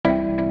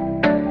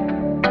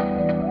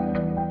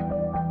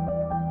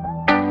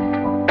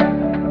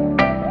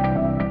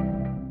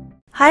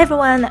Hi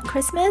everyone,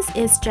 Christmas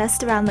is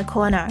just around the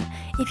corner.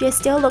 If you're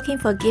still looking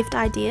for gift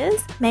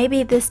ideas,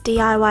 maybe this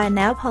DIY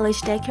nail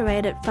polish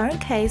decorated phone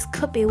case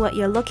could be what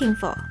you're looking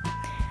for.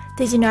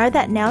 Did you know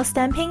that nail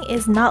stamping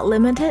is not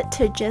limited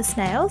to just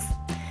nails?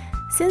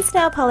 Since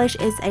nail polish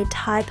is a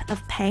type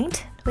of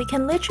paint, we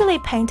can literally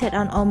paint it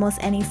on almost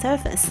any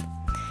surface.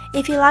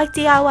 If you like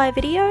DIY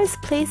videos,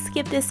 please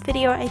give this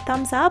video a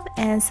thumbs up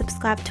and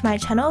subscribe to my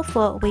channel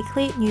for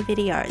weekly new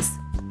videos.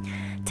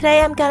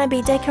 Today I'm going to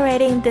be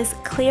decorating this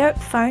clear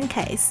phone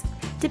case.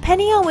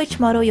 Depending on which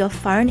model your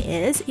phone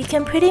is, you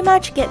can pretty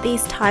much get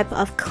these type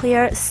of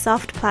clear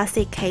soft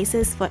plastic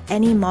cases for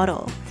any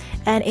model,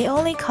 and it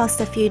only costs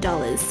a few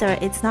dollars, so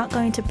it's not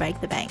going to break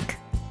the bank.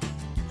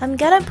 I'm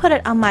gonna put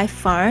it on my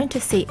phone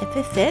to see if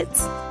it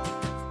fits.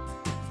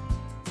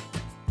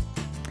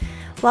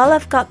 While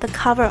I've got the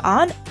cover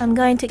on, I'm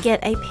going to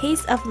get a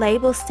piece of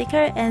label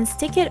sticker and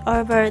stick it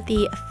over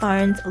the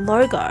phone's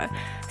logo.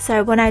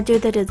 So when I do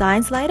the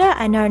designs later,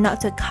 I know not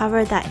to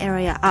cover that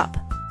area up.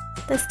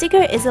 The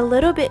sticker is a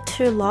little bit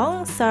too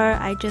long, so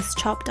I just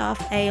chopped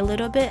off a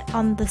little bit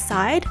on the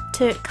side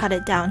to cut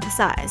it down to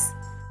size.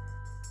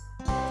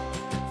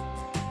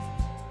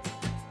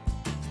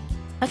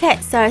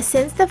 Okay, so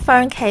since the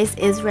phone case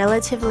is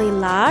relatively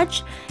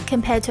large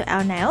compared to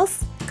our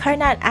nails,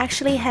 Konad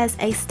actually has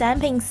a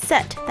stamping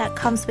set that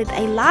comes with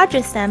a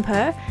larger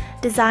stamper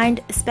designed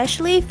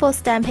especially for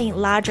stamping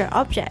larger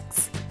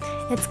objects.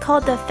 It's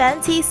called the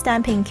Fancy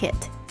Stamping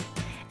Kit.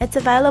 It's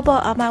available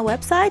on my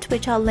website,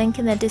 which I'll link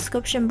in the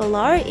description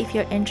below if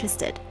you're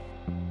interested.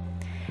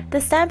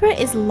 The stamper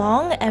is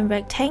long and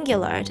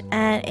rectangular,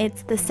 and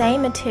it's the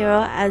same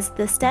material as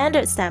the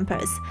standard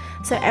stampers,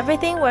 so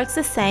everything works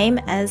the same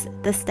as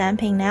the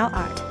stamping nail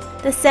art.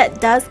 The set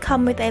does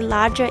come with a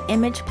larger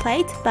image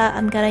plate, but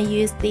I'm gonna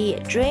use the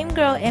Dream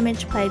Girl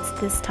image plates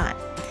this time.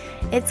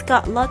 It's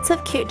got lots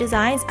of cute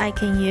designs I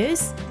can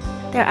use.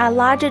 There are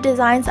larger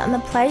designs on the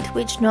plate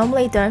which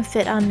normally don't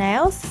fit on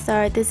nails,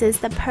 so this is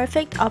the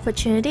perfect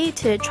opportunity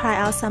to try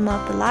out some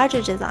of the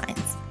larger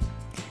designs.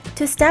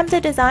 To stamp the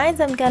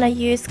designs, I'm gonna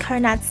use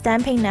Konad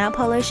stamping nail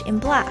polish in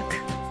black.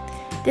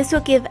 This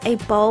will give a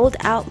bold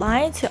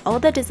outline to all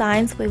the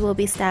designs we will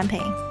be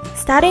stamping.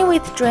 Starting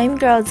with Dream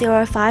Girl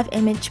 05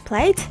 image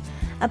plate,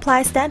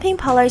 apply stamping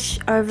polish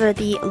over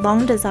the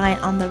long design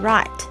on the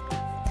right.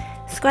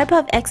 Scrape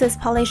off excess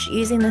polish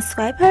using the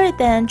scraper,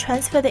 then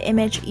transfer the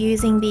image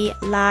using the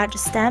large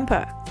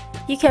stamper.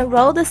 You can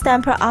roll the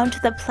stamper onto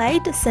the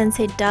plate since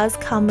it does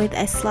come with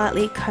a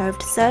slightly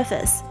curved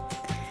surface.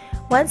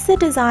 Once the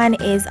design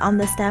is on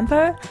the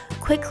stamper,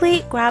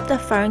 quickly grab the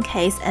phone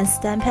case and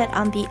stamp it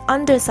on the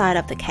underside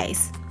of the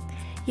case.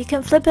 You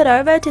can flip it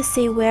over to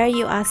see where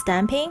you are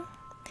stamping.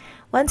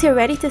 Once you're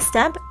ready to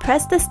stamp,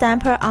 press the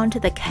stamper onto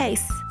the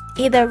case.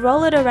 Either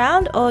roll it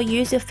around or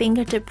use your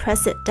finger to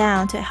press it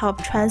down to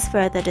help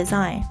transfer the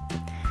design.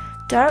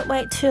 Don't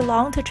wait too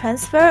long to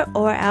transfer,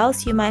 or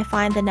else you might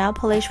find the nail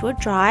polish will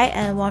dry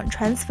and won't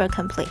transfer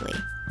completely.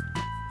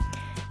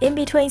 In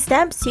between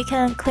stamps, you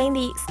can clean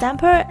the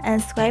stamper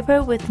and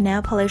scraper with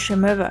nail polish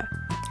remover.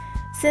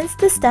 Since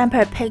the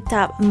stamper picked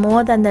up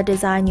more than the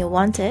design you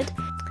wanted,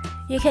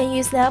 you can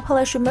use nail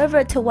polish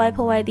remover to wipe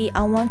away the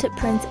unwanted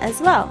prints as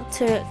well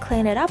to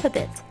clean it up a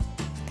bit.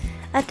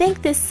 I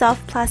think this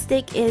soft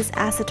plastic is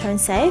acetone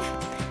safe.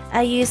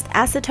 I used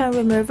acetone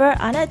remover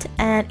on it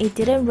and it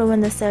didn't ruin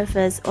the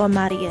surface or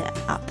muddy it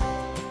up.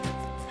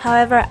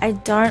 However, I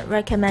don't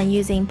recommend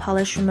using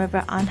polish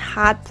remover on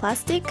hard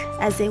plastic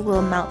as it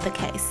will melt the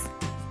case.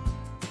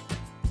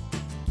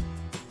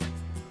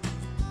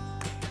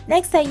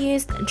 Next, I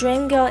used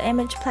Dream Girl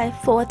image plate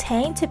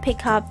 14 to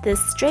pick up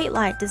this street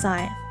light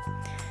design.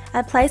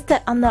 I placed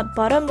it on the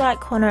bottom right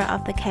corner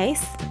of the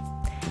case.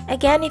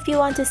 Again, if you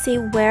want to see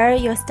where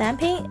you're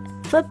stamping,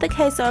 flip the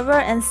case over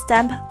and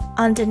stamp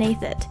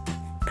underneath it.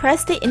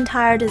 Press the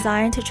entire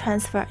design to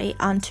transfer it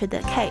onto the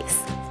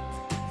case.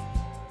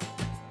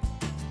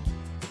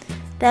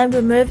 Then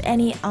remove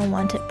any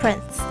unwanted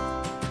prints.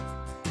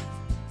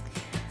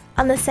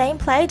 On the same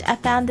plate, I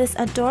found this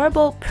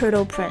adorable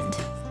poodle print.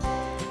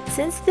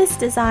 Since this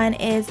design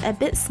is a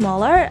bit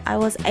smaller, I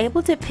was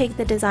able to pick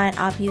the design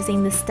up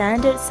using the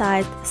standard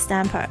sized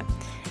stamper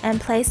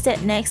and placed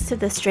it next to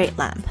the street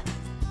lamp.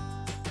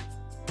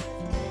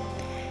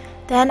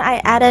 Then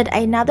I added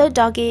another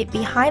doggy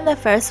behind the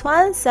first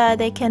one so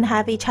they can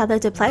have each other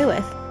to play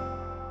with.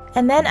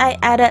 And then I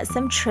added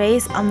some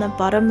trees on the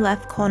bottom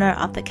left corner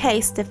of the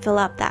case to fill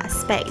up that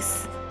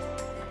space.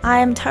 I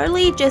am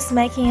totally just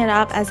making it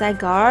up as I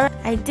go.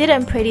 I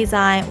didn't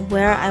pre-design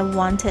where I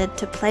wanted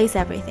to place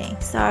everything,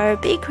 so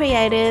be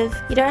creative.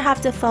 You don't have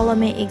to follow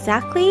me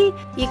exactly,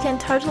 you can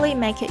totally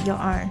make it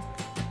your own.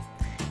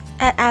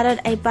 I added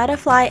a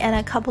butterfly and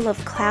a couple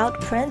of cloud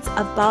prints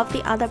above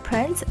the other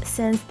prints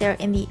since they're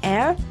in the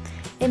air.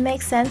 It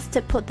makes sense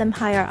to put them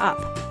higher up.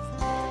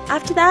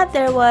 After that,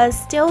 there was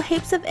still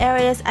heaps of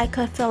areas I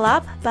could fill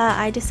up, but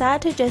I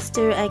decided to just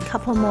do a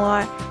couple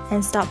more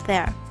and stop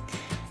there.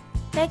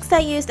 Next, I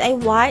used a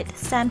white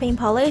stamping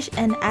polish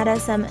and added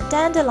some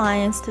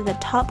dandelions to the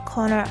top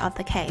corner of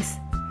the case.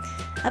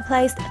 I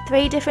placed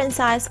 3 different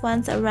size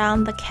ones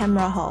around the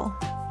camera hole.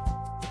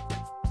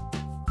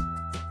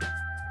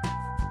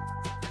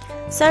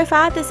 So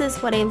far, this is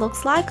what it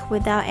looks like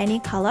without any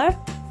color.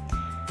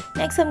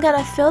 Next, I'm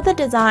gonna fill the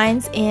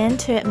designs in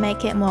to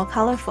make it more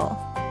colorful.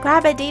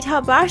 Grab a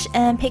detail brush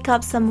and pick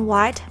up some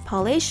white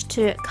polish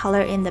to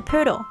color in the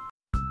poodle.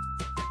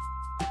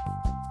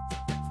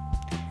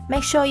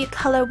 Make sure you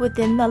color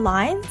within the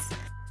lines.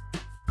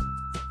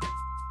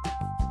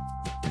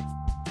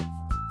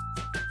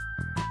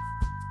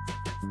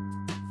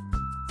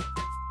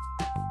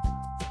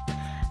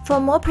 For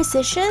more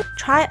precision,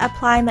 try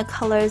applying the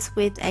colors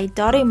with a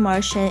dotting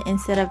motion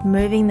instead of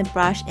moving the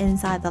brush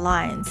inside the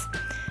lines.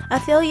 I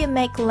feel you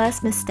make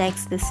less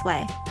mistakes this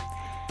way.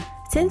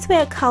 Since we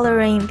are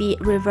coloring the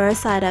reverse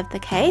side of the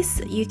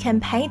case, you can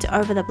paint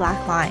over the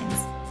black lines.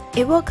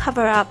 It will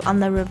cover up on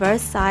the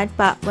reverse side,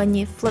 but when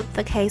you flip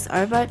the case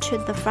over to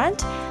the front,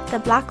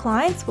 the black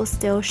lines will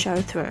still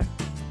show through.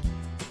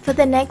 For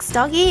the next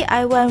doggy,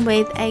 I went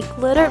with a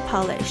glitter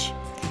polish.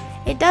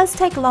 It does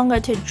take longer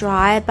to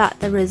dry, but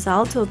the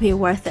result will be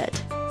worth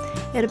it.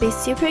 It'll be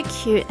super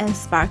cute and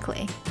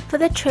sparkly. For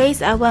the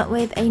trees, I went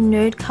with a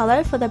nude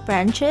color for the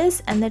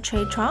branches and the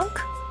tree trunk.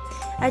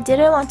 I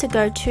didn't want to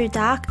go too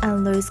dark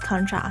and lose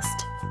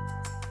contrast.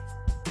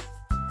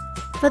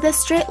 For the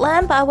street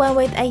lamp, I went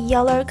with a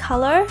yellow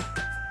color.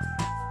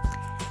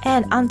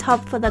 And on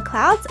top for the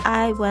clouds,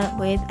 I went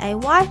with a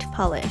white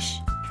polish.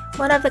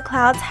 One of the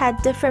clouds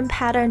had different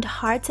patterned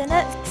hearts in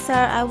it, so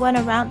I went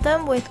around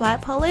them with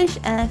white polish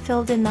and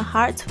filled in the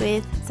hearts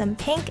with some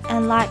pink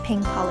and light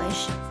pink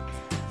polish.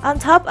 On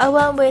top, I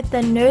went with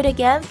the nude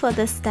again for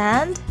the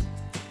stand,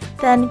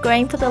 then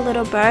green for the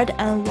little bird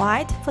and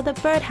white for the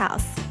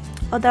birdhouse,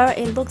 although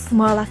it looks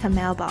more like a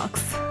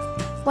mailbox.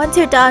 Once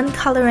you're done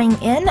coloring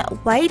in,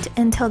 wait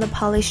until the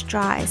polish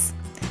dries.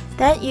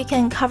 Then you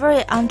can cover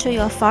it onto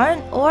your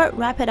phone or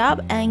wrap it up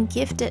and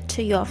gift it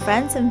to your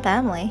friends and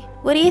family.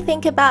 What do you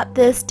think about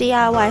this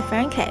DIY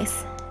phone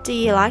case? Do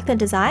you like the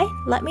design?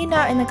 Let me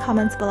know in the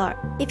comments below.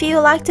 If you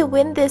would like to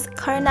win this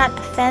Konad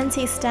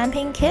fancy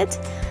stamping kit,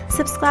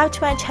 subscribe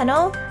to my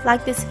channel,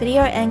 like this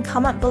video and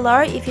comment below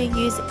if you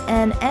use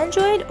an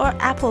Android or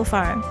Apple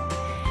phone.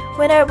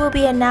 Winner will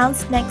be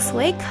announced next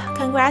week.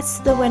 Congrats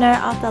to the winner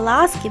of the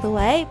last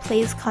giveaway.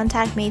 Please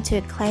contact me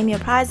to claim your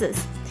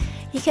prizes.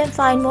 You can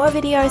find more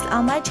videos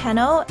on my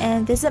channel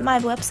and visit my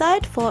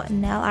website for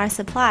nail art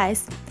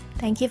supplies.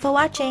 Thank you for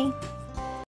watching.